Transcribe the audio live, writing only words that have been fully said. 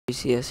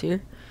thewgcs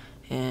here,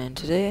 and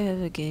today I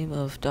have a game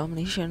of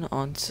Domination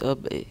on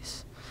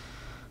sub-base.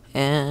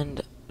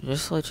 And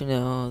just to let you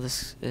know,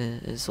 this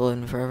is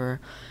loading forever,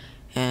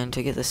 and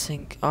to get the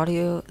sync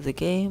audio, the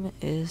game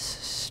is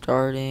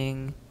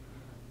starting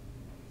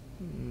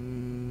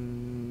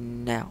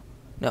now.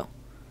 No.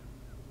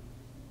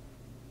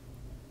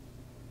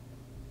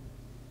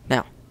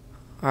 Now.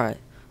 Alright,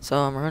 so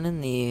I'm running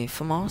the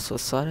FAMAS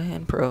with Sleight of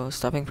Hand Pro,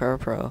 Stopping Power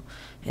Pro,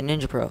 and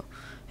Ninja Pro.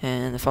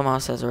 And the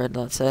FAMAS has a red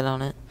dot set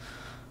on it.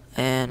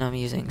 And I'm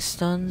using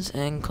stuns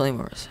and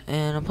claymores.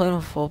 And I'm playing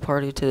with a full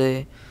party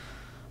today.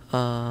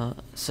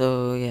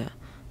 So yeah,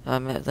 I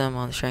met them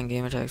on the Shrine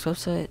Game Attacks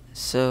website.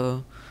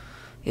 So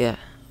yeah,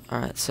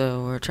 alright.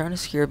 So we're trying to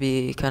secure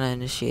B, kind of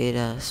initiate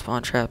a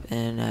spawn trap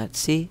in at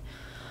C.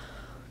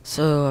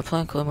 So I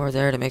plant claymore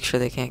there to make sure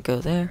they can't go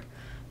there.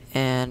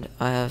 And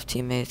I have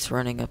teammates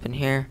running up in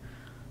here,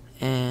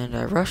 and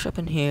I rush up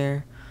in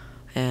here,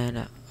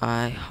 and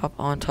I hop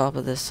on top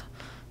of this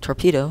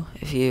torpedo,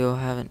 if you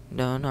haven't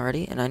known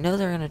already, and I know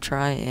they're going to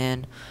try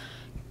and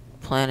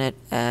plant it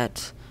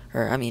at,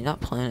 not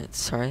plant it,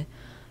 sorry,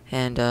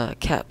 and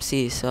cap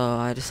C, so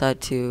I decide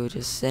to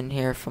just sit in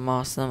here,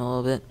 FAMAS them a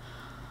little bit,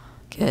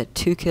 get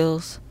 2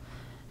 kills,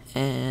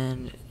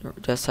 and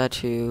decide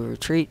to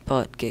retreat,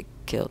 but get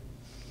killed.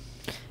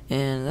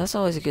 And that's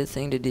always a good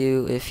thing to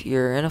do if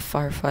you're in a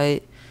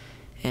firefight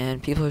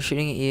and people are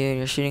shooting at you and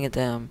you're shooting at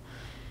them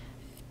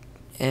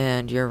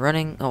and you're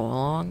running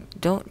along.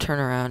 Don't turn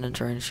around and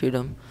try and shoot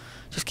them.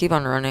 Just keep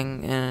on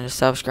running and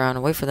establish ground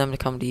and wait for them to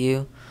come to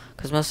you,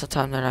 because most of the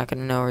time they're not going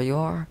to know where you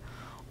are,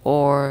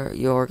 or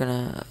you're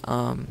going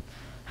to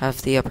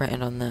have the upper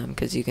hand on them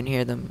because you can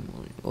hear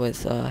them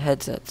with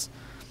headsets.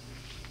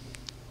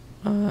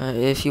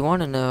 If you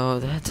want to know,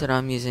 the headset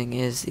I'm using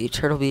is the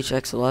Turtle Beach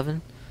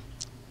X11.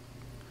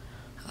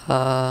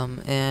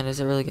 And it's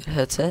a really good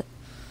headset.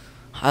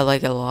 I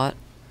like it a lot.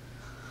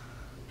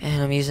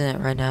 And I'm using it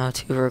right now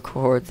to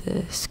record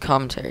this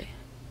commentary.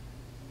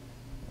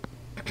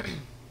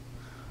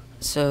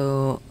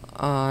 So,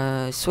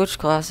 I switched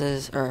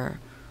classes, or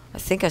I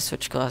think I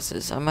switched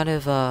classes. I might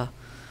have,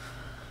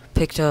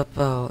 picked up,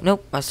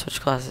 nope, I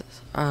switched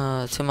classes,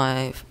 to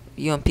my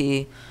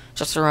UMP,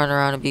 just to run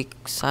around and be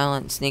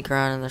silent and sneak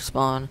around in their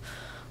spawn.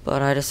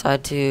 But I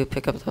decided to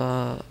pick up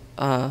the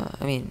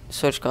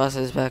switch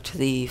classes back to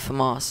the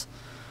FAMAS,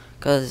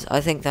 because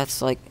I think that's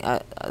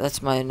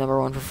that's my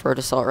 #1 preferred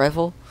assault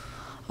rifle,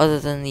 other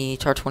than the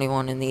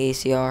TAR-21 and the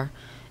ACR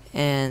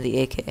and the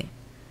AK.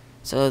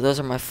 So those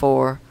are my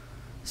 4.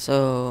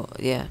 So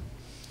yeah,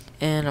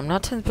 and I'm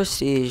not 10th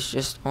prestige.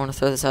 Just want to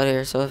throw this out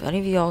here. So if any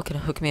of y'all can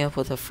hook me up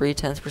with a free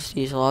 10th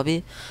prestige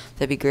lobby,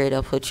 that'd be great.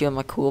 I'll put you in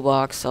my cool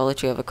box. I'll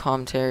let you have a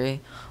commentary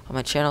on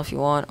my channel if you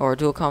want, or a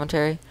dual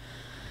commentary.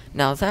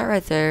 Now that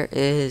right there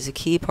is a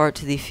key part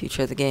to the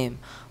future of the game.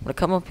 I'm going to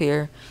come up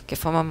here,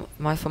 get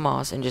my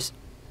FAMAS, and just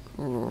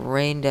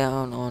rain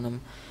down on them.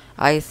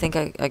 I think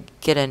I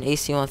get an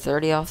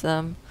AC-130 off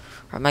them,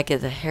 or I might get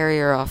the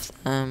Harrier off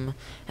them,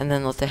 and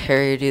then let the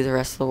Harrier do the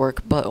rest of the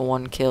work but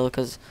 1 kill,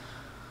 because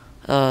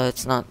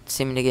it's not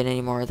seeming to get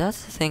any more.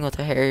 That's the thing with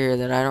the Harrier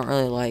that I don't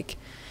really like,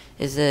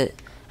 is that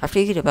after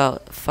you get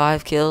about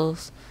 5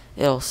 kills,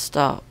 it'll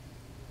stop.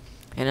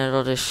 And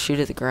it'll just shoot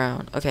at the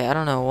ground. Okay, I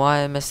don't know why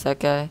I missed that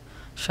guy.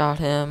 Shot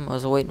him. I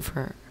was waiting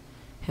for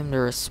him to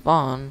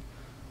respawn,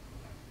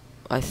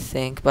 I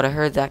think. But I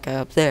heard that guy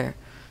up there.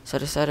 So I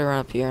decided to run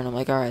up here. And I'm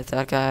like, alright,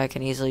 that guy I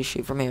can easily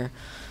shoot from here.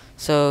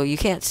 So you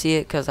can't see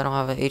it because I don't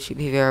have an HD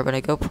PVR. But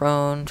I go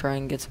prone, try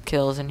and get some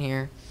kills in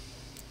here.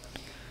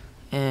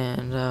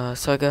 And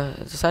so I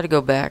decided to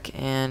go back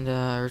and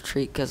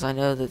retreat, because I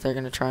know that they're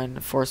going to try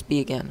and force B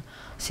again.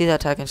 See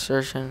that attack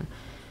insertion.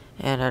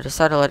 And I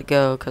decided to let it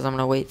go because I'm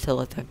going to wait till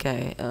let that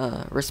guy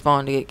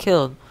respawn to get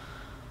killed.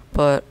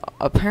 But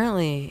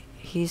apparently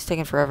he's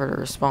taking forever to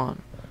respawn.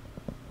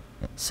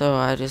 So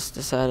I just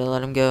decided to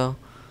let him go.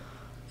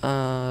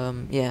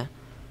 Yeah.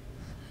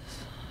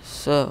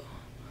 So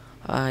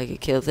I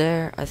get killed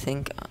there. I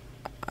think,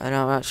 I'm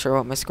not sure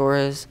what my score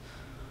is.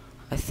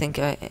 I think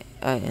and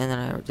then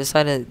I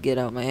decided to get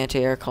out my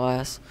anti-air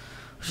class,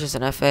 which is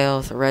an FAL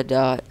with a red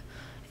dot,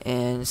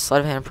 and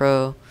Sleight of Hand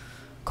Pro,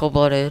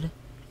 Cold-Blooded,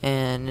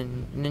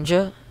 and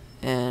Ninja,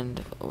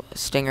 and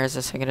Stinger as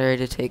a secondary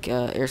to take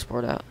air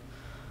support out.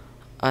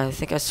 I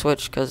think I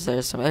switched because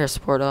there's some air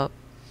support up,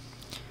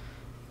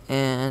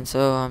 and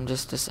so I'm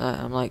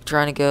like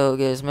trying to go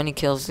get as many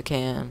kills as I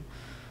can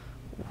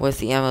with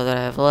the ammo that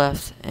I have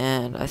left.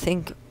 And I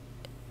think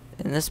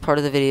in this part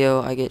of the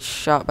video I get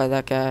shot by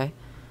that guy,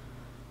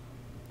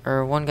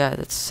 or one guy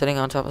that's sitting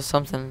on top of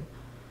something,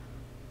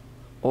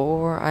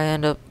 or I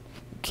end up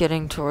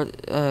getting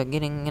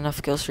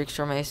enough kill streaks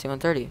for my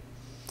AC-130.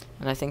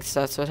 And I think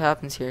that's what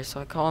happens here.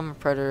 So I call him a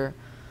Predator.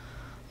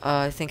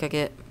 I think I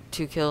get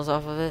 2 kills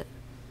off of it.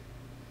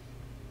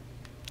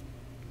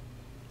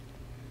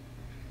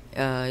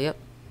 Yep.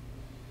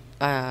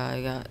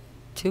 I got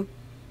 2.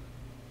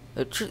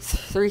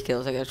 3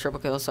 kills. I got a triple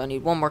kill, so I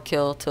need 1 more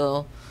kill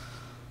till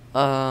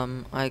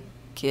I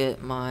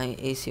get my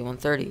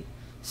AC-130.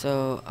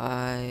 So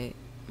my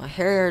my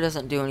Harrier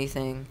doesn't do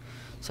anything,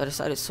 so I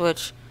decided to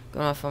switch, go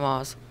to my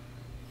FAMAS,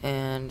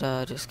 and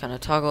just kind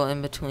of toggle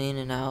in between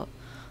and out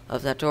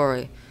of that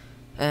doorway.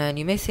 And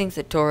you may think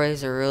that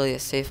doorways are really a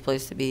safe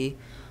place to be,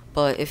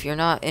 but if you're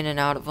not in and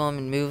out of them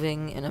and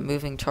moving in a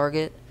moving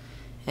target,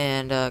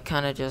 and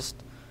kind of just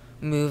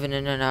moving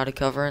in and out of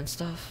cover and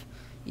stuff,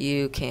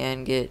 you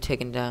can get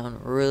taken down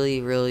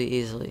really, really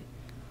easily.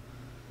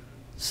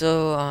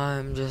 So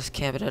I'm just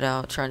camping it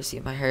out, trying to see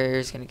if my Harrier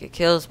is going to get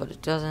kills, but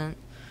it doesn't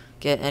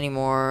get any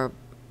more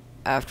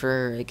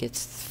after it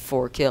gets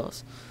 4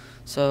 kills.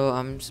 So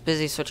I'm just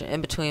busy switching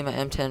in between my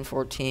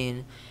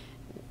M1014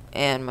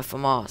 and my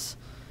FAMAS.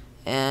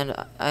 And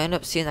I end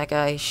up seeing that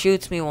guy. He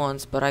shoots me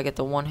once, but I get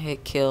the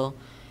 1-hit kill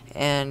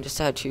and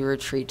decide to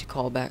retreat to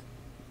call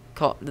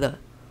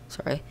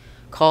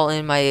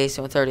in my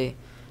AC-130.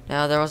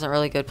 Now there wasn't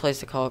really a good place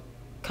to call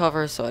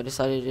cover, so I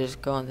decided to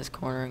just go in this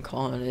corner and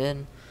call it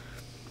in.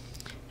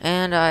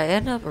 And I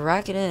end up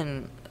racking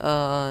in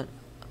a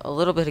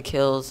little bit of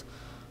kills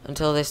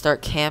until they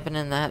start camping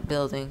in that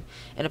building.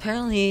 And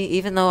apparently,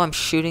 even though I'm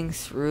shooting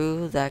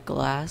through that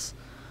glass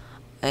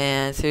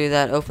and through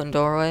that open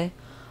doorway,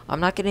 I'm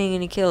not getting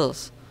any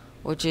kills,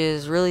 which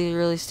is really,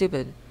 really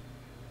stupid.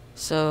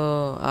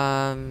 So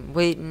I'm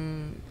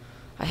waiting.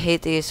 I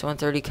hate the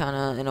AC-130 kind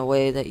of in a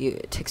way that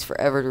it takes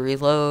forever to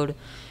reload,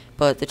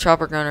 but the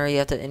chopper gunner, you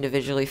have to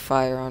individually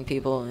fire on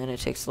people, and it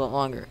takes a lot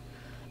longer.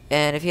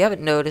 And if you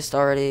haven't noticed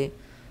already,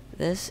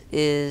 this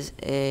is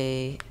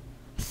I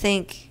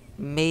think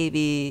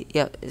maybe,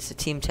 yeah, it's a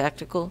team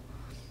tactical.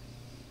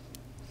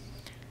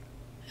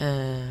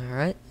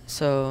 Alright,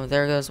 so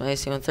there goes my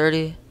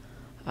AC-130.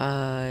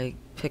 I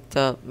picked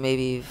up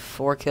maybe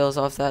 4 kills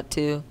off that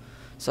too.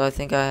 So I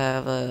think I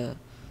have a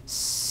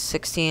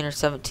 16 or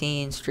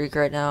 17 streak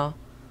right now.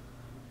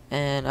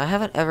 And I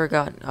haven't ever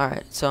gotten,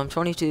 alright, so I'm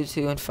 22,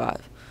 2, and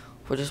 5,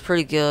 which is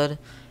pretty good.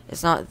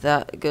 It's not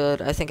that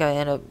good. I think I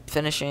end up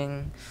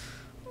finishing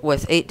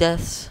with 8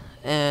 deaths,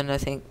 and I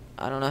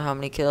don't know how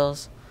many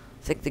kills.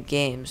 I think the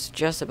game's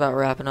just about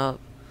wrapping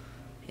up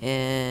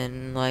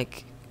in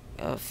like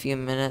a few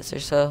minutes or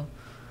so.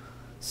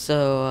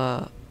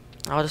 So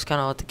I'll just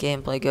kind of let the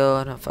gameplay go,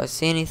 and if I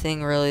see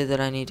anything really that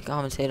I need to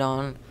commentate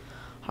on,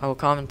 I will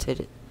commentate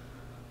it.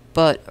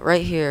 But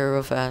right here,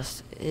 real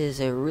fast, is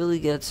a really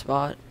good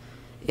spot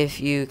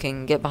if you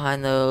can get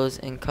behind those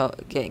and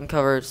get in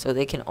cover so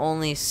they can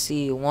only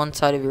see one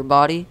side of your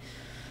body,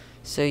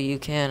 so you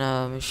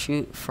can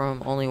shoot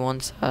from only one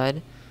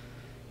side.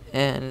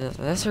 And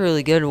that's a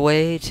really good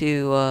way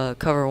to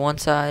cover one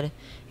side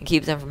and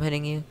keep them from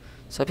hitting you.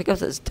 So I pick up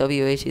this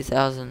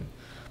WA-2000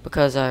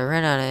 because I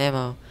ran out of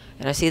ammo,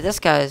 and I see this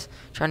guy's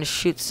trying to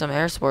shoot some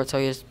air support, so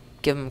I just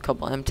give him a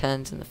couple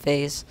M10s in the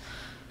face,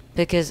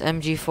 pick his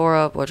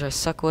MG4 up, which I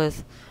suck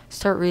with,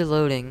 start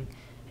reloading,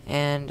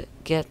 and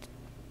get,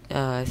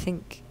 I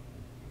think,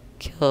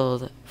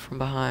 killed from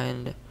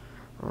behind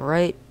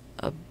right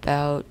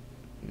about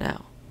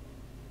now.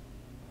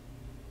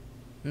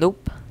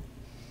 Nope.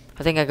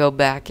 I think I go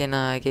back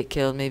and get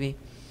killed maybe.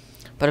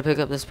 But I pick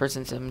up this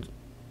person's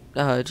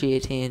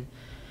G18.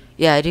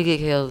 Yeah, I do get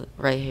killed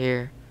right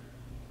here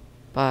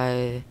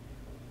by,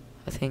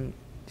 I think,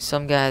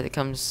 some guy that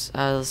comes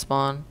out of the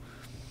spawn.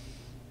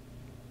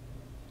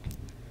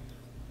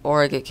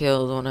 Or I get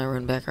killed when I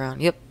run back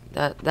around. Yep,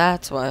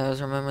 that's why I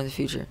was remembering the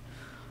future.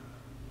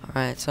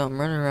 Alright, so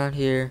I'm running around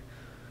here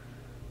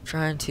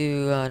trying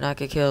to not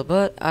get killed,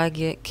 but I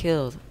get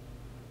killed.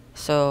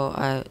 So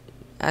I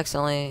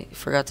accidentally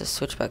forgot to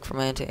switch back from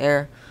my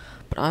anti-air,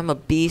 but I'm a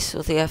beast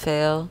with the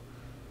FAL,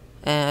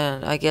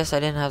 and I guess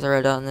I didn't have the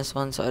red dot in this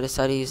one, so I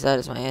decided to use that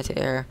as my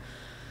anti-air,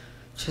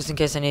 just in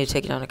case I need to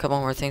take down a couple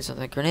more things with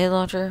a grenade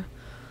launcher.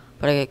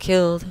 But I get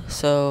killed,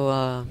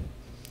 so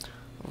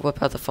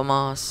whip out the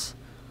FAMAS,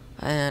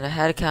 and I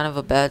had kind of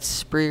a bad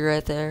spree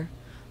right there,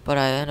 but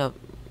I end up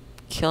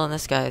killing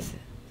this guy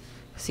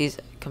because he's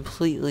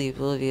completely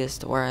oblivious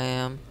to where I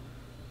am.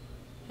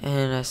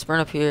 And I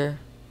sprint up here,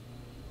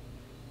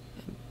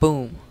 and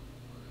boom,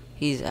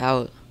 he's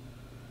out.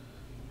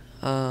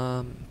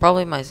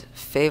 Probably my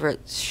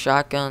favorite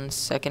shotgun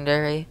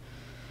secondary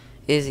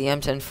is the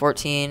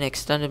M1014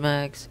 extended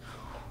mags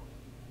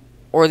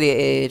or the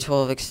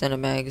AA-12 extended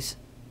mags.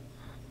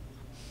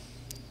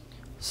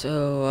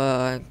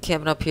 So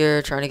camping up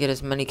here, trying to get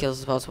as many kills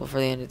as possible for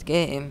the end of the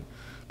game,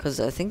 because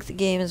I think the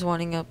game is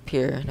winding up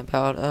here in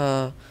about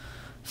a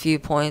few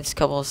points,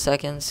 couple of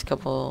seconds,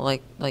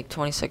 like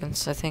 20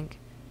 seconds, I think.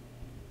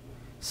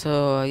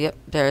 So yep,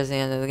 there's the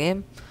end of the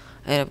game.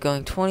 I ended up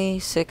going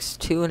 26,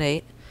 2, and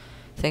 8,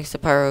 thanks to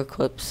Pyro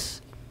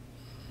Eclipse,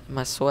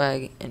 my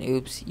swag, and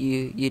oops,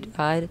 you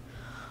died.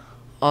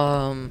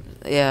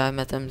 Yeah, I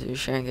met them through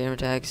sharing gamer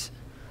tags.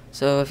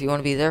 So if you want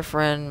to be their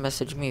friend,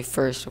 message me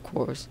first, of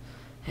course,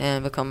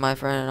 and become my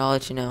friend, and I'll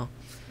let you know.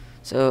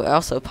 So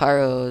also,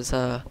 Pyro's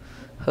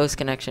host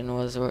connection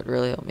was what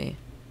really helped me.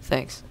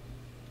 Thanks.